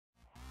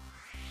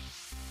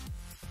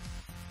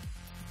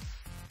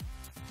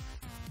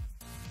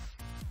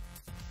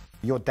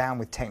You're down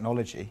with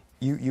technology.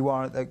 You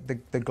are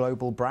the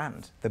global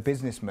brand, the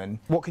businessman.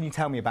 What can you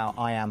tell me about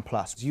AneedA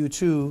Plus? You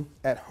too,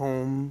 at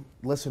home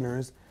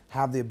listeners,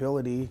 have the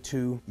ability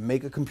to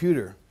make a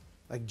computer,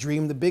 like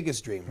dream the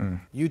biggest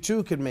dream. You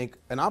too could make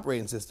an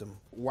operating system.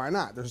 Why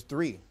not? There's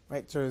 3,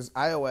 right? There's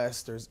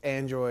iOS, there's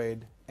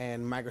Android,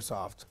 and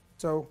Microsoft.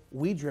 So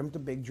we dreamt a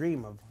big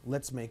dream of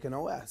let's make an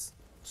OS.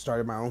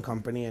 Started my own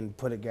company and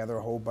put together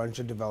a whole bunch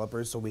of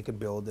developers so we could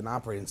build an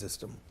operating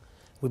system.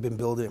 We've been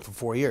building it for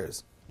 4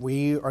 years.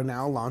 We are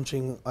now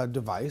launching a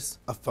device,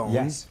 a phone,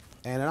 Yes.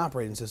 and an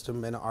operating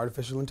system and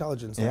artificial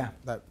intelligence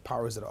that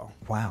powers it all.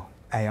 Wow,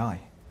 AI.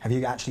 Have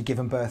you actually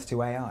given birth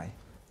to AI?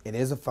 It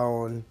is a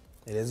phone,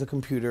 it is a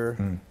computer,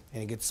 and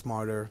it gets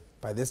smarter.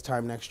 By this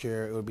time next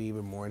year, it will be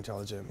even more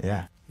intelligent.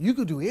 Yeah. You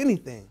could do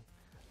anything.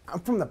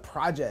 I'm from the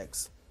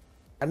projects.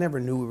 I never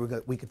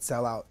knew we could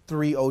sell out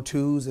 3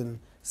 O2s and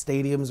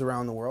stadiums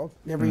around the world.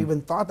 Never even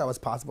thought that was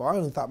possible. I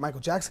only thought Michael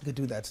Jackson could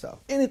do that stuff.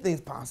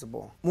 Anything's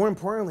possible. More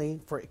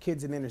importantly, for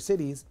kids in inner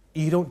cities,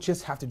 you don't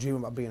just have to dream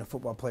about being a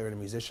football player and a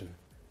musician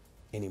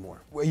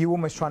anymore. Were you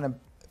almost trying to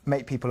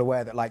make people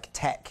aware that like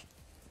tech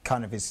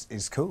kind of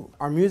is cool?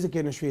 Our music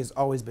industry has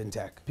always been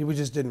tech. People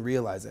just didn't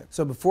realize it.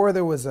 So before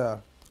there was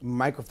a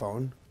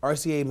microphone,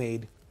 RCA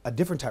made a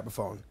different type of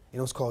phone, and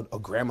it was called a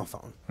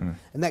gramophone.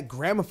 And that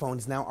gramophone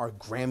is now our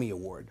Grammy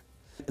Award.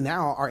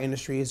 Now our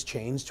industry has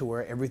changed to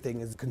where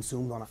everything is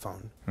consumed on a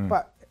phone.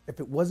 But if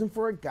it wasn't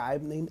for a guy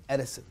named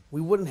Edison,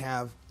 we wouldn't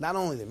have not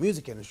only the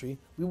music industry,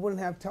 we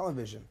wouldn't have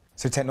television.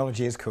 So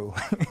technology is cool.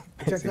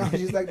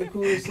 Technology is like the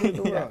coolest thing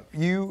in the world.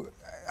 You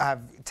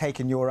have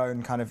taken your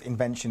own kind of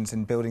inventions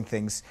and building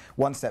things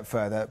one step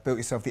further, built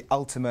yourself the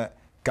ultimate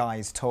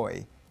guy's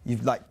toy.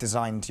 You've like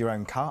designed your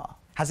own car.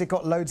 Has it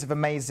got loads of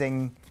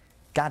amazing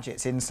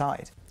gadgets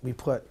inside? We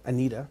put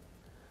AneedA.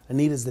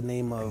 AneedA is the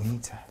name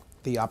of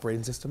the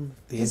operating system,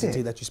 the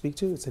entity that you speak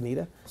to. It's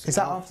AneedA. Is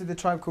that after the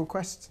Tribe Called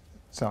Quest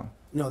song?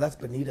 No, that's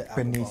Benita.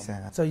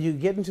 Benita. So you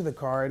get into the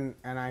car and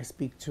I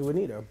speak to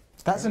AneedA.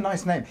 That's a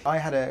nice name. I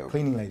had a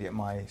cleaning lady at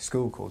my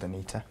school called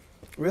Anita.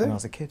 Really? When I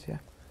was a kid, yeah.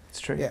 It's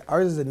true. Yeah,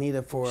 ours is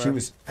AneedA for. She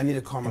was I need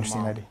to call my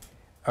interesting mom. lady.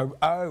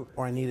 Oh.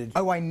 Or AneedA.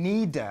 Oh,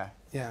 AneedA.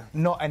 Yeah.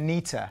 Not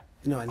Anita.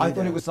 No, AneedA. I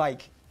thought it was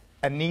like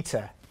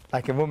Anita,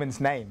 like a woman's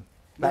name.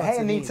 Like, hey,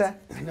 Anita.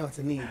 No, it's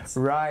a needs.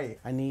 Right.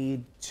 I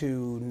need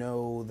to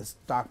know the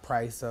stock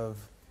price of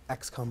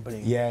X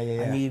company. Yeah.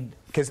 I need.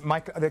 Because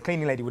the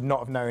cleaning lady would not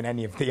have known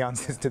any of the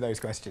answers to those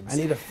questions. I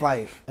need a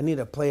flight. I need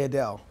to play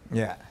Adele.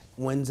 Yeah.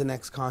 When's the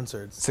next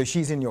concert? So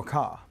she's in your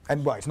car.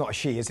 And, well, it's not a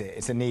she, is it?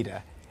 It's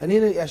AneedA.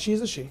 AneedA, yeah,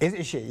 she's a she.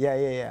 Is she?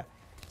 Yeah.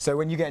 So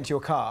when you get into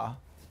your car,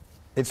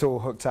 it's all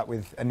hooked up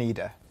with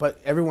AneedA. But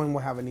everyone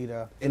will have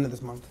AneedA end of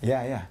this month.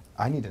 Yeah.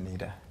 I need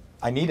AneedA.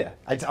 AneedA.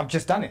 I've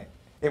just done it.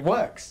 It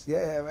works.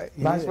 Yeah, right.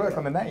 Nice work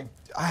on the name.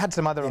 I had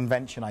some other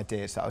invention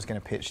ideas that I was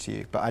going to pitch to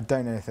you, but I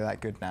don't know if they're that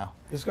good now.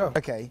 Let's go.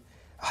 Okay.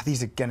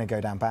 These are going to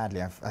go down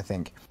badly, I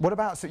think. What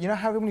about, so you know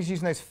how everybody's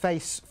using those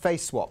face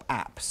swap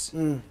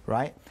apps,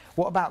 right?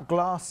 What about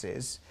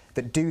glasses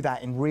that do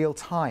that in real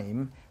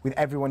time with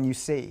everyone you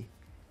see?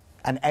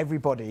 And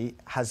everybody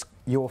has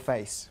your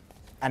face.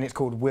 And it's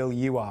called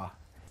will.i.am.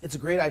 It's a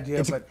great idea,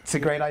 It's a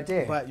great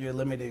idea. But you're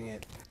limiting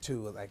it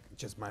to like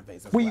just my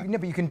face. Well,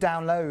 but you can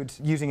download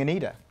using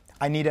AneedA.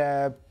 I need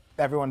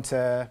everyone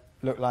to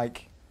look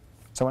like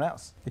someone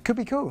else. It could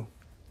be cool.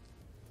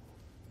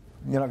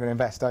 You're not going to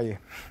invest, are you?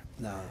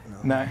 No?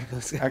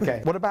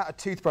 Okay. What about a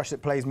toothbrush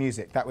that plays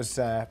music? That was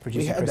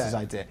producer Chris's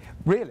idea.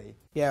 Really?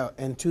 Yeah,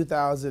 in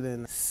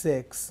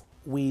 2006,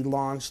 we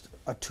launched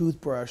a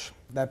toothbrush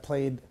that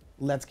played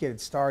Let's Get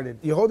It Started.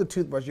 You hold the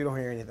toothbrush, you don't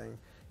hear anything.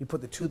 You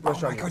put the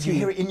toothbrush on your teeth. You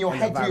hear it in your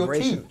head through your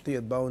teeth? Through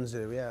your bones,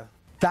 yeah.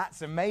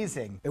 That's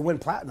amazing. It went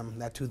platinum,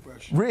 that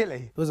toothbrush.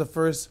 Really? It was the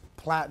first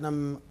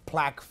platinum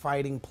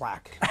plaque-fighting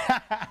plaque.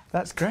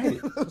 That's great.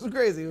 It was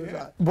crazy.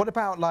 What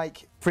about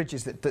like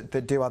fridges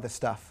that do other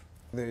stuff?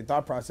 The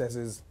thought process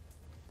is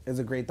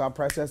a great thought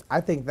process.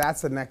 I think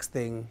that's the next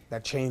thing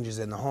that changes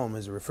in the home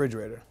is a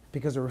refrigerator.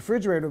 Because a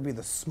refrigerator would be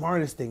the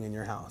smartest thing in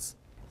your house.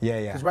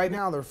 Yeah. Because right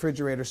now the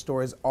refrigerator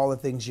stores all the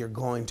things you're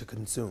going to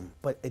consume.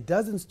 But it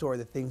doesn't store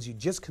the things you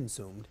just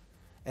consumed.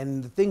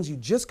 And the things you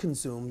just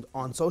consumed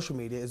on social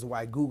media is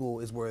why Google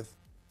is worth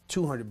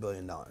 $200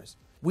 billion.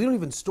 We don't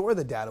even store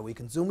the data we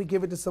consume, we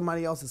give it to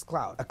somebody else's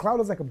cloud. A cloud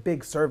is like a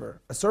big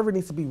server. A server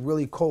needs to be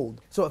really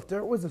cold. So if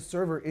there was a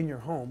server in your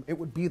home, it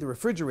would be the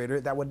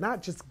refrigerator that would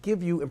not just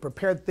give you and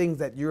prepare things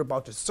that you're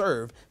about to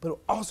serve, but it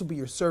would also be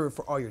your server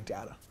for all your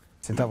data.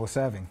 It's a double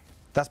serving.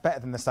 That's better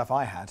than the stuff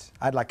I had.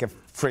 I had like a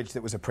fridge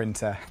that was a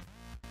printer.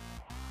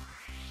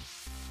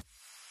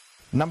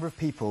 Number of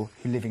people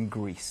who live in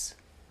Greece.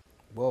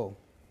 Whoa.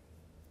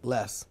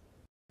 Less.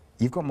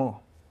 You've got more.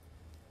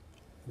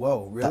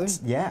 Whoa, really?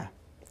 Yeah.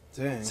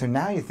 Dang. So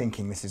now you're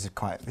thinking this is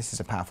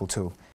a powerful tool.